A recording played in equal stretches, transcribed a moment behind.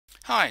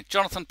Hi,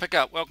 Jonathan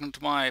Pickup. Welcome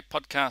to my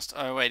podcast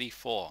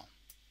 084.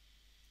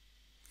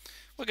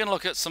 We're going to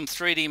look at some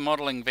 3D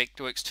modeling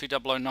Vectorworks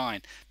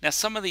 2009. Now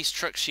some of these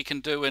tricks you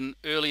can do in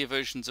earlier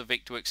versions of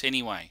Vectorworks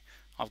anyway.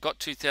 I've got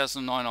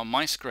 2009 on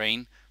my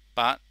screen,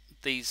 but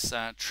these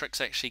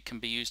tricks actually can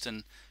be used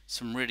in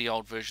some really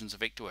old versions of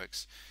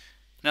Vectorworks.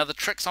 Now the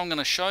tricks I'm going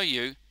to show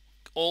you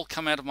all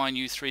come out of my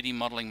new 3D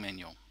modeling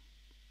manual.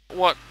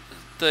 What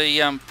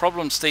the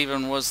problem,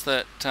 Stephen, was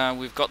that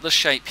we've got this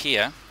shape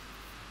here.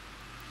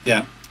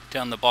 Yeah.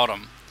 Down the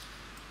bottom,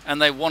 and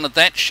they wanted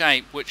that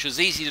shape, which is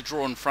easy to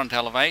draw in front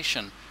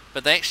elevation,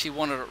 but they actually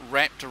wanted it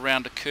wrapped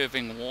around a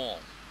curving wall.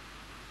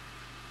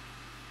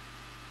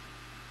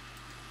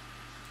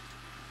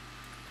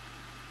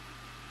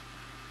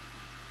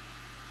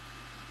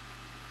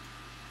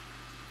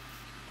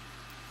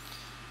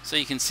 So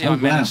you can see I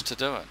managed to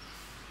do it.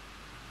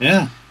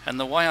 Yeah. And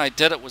the way I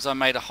did it was I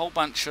made a whole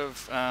bunch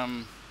of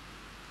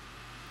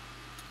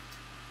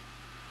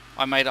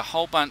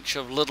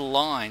little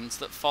lines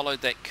that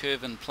followed that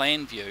curve in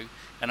plan view,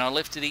 and I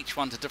lifted each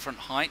one to different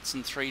heights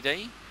in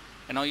 3D,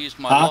 and I used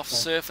my loft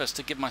surface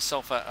to give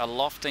myself a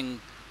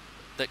lofting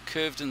that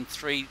curved in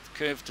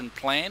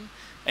plan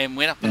and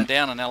went up and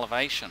down in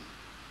elevation.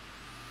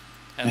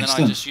 And then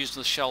I just used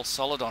the shell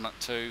solid on it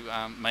to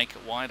make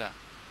it wider.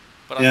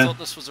 But I thought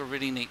this was a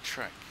really neat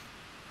trick.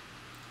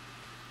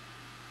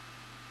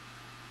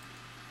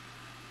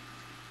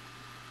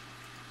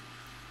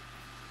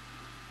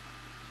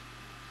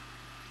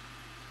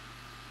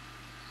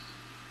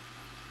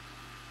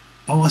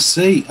 Oh, I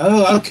see.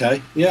 Oh,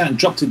 okay. Yeah, and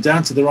dropped it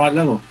down to the right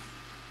level.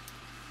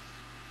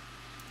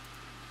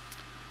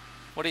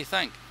 What do you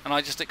think? And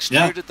I just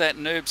extruded that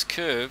NURBS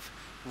curve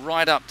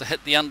right up to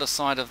hit the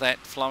underside of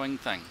that flowing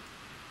thing.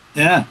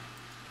 Yeah.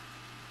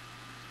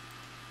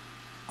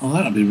 Oh,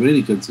 that would be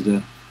really good to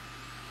do.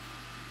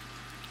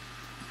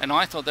 And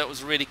I thought that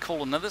was really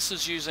cool. And now this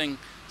is using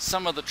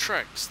some of the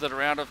tricks that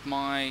are out of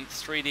my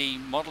 3D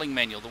modeling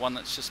manual, the one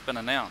that's just been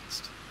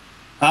announced.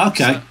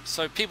 Okay.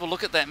 So people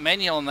look at that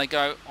manual and they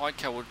go,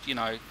 okay, well, you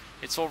know,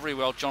 it's all very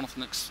well,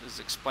 Jonathan has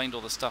explained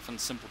all the stuff in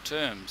simple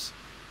terms.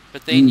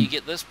 But then you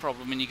get this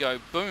problem and you go,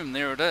 boom,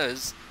 there it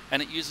is.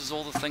 And it uses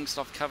all the things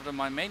that I've covered in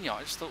my manual.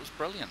 I just thought it was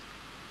brilliant.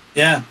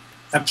 Yeah,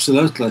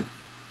 absolutely.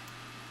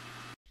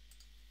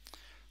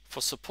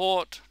 For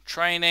support,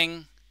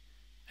 training,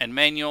 and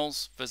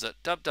manuals, visit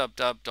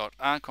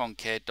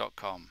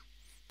www.archoncad.com.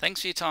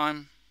 Thanks for your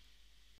time.